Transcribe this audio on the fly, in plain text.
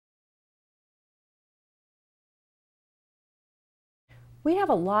We have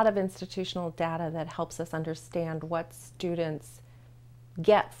a lot of institutional data that helps us understand what students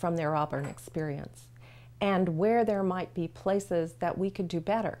get from their Auburn experience and where there might be places that we could do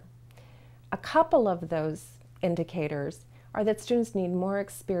better. A couple of those indicators are that students need more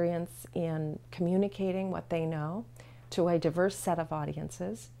experience in communicating what they know to a diverse set of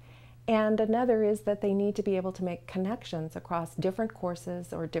audiences, and another is that they need to be able to make connections across different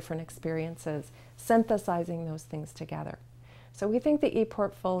courses or different experiences, synthesizing those things together. So we think the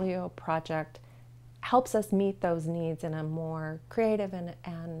ePortfolio project helps us meet those needs in a more creative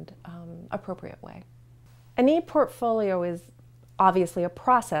and appropriate way. An ePortfolio is obviously a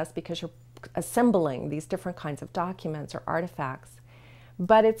process because you're assembling these different kinds of documents or artifacts,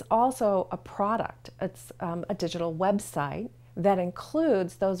 but it's also a product. It's a digital website that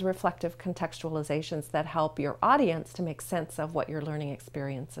includes those reflective contextualizations that help your audience to make sense of what your learning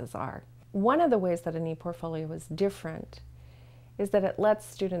experiences are. One of the ways that an ePortfolio is different is that it lets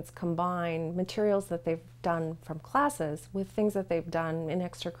students combine materials that they've done from classes with things that they've done in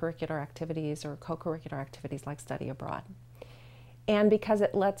extracurricular activities or co-curricular activities like study abroad. And because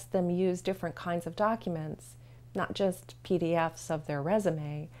it lets them use different kinds of documents, not just PDFs of their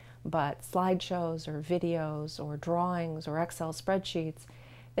resume, but slideshows or videos or drawings or Excel spreadsheets,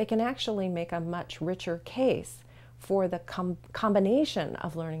 they can actually make a much richer case for the combination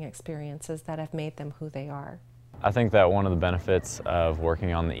of learning experiences that have made them who they are. I think that one of the benefits of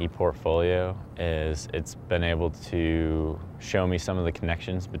working on the ePortfolio is it's been able to show me some of the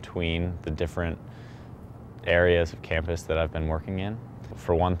connections between the different areas of campus that I've been working in.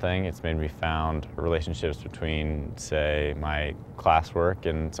 For one thing, it's made me found relationships between, say, my classwork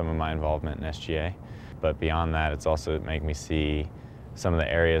and some of my involvement in SGA. But beyond that, it's also made me see some of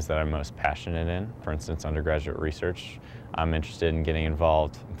the areas that I'm most passionate in. For instance, undergraduate research. I'm interested in getting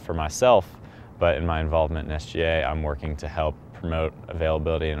involved for myself, but in my involvement in SGA, I'm working to help promote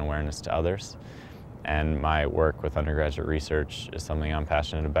availability and awareness to others. And my work with undergraduate research is something I'm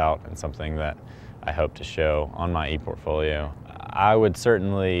passionate about and something that I hope to show on my ePortfolio. I would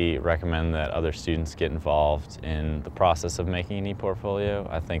certainly recommend that other students get involved in the process of making an ePortfolio.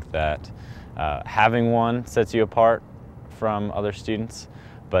 I think that having one sets you apart from other students,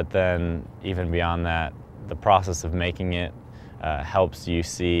 but then even beyond that, the process of making it helps you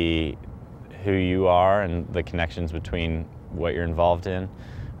see who you are and the connections between what you're involved in,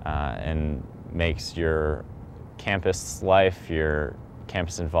 and makes your campus life, your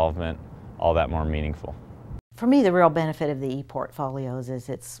campus involvement, all that more meaningful. For me, the real benefit of the ePortfolios is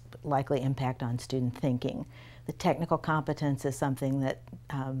its likely impact on student thinking. The technical competence is something that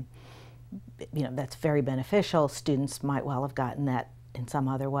that's very beneficial. Students might well have gotten that in some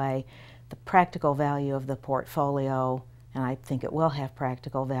other way. The practical value of the portfolio, and I think it will have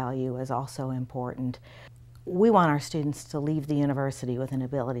practical value, is also important. We want our students to leave the university with an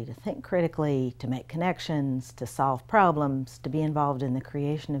ability to think critically, to make connections, to solve problems, to be involved in the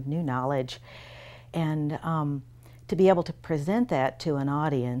creation of new knowledge, and to be able to present that to an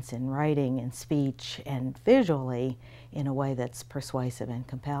audience in writing and speech and visually in a way that's persuasive and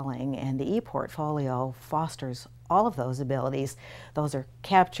compelling. And the ePortfolio fosters all of those abilities. Those are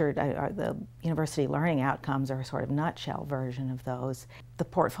captured, the university learning outcomes are a sort of nutshell version of those. The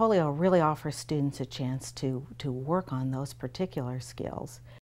portfolio really offers students a chance to work on those particular skills.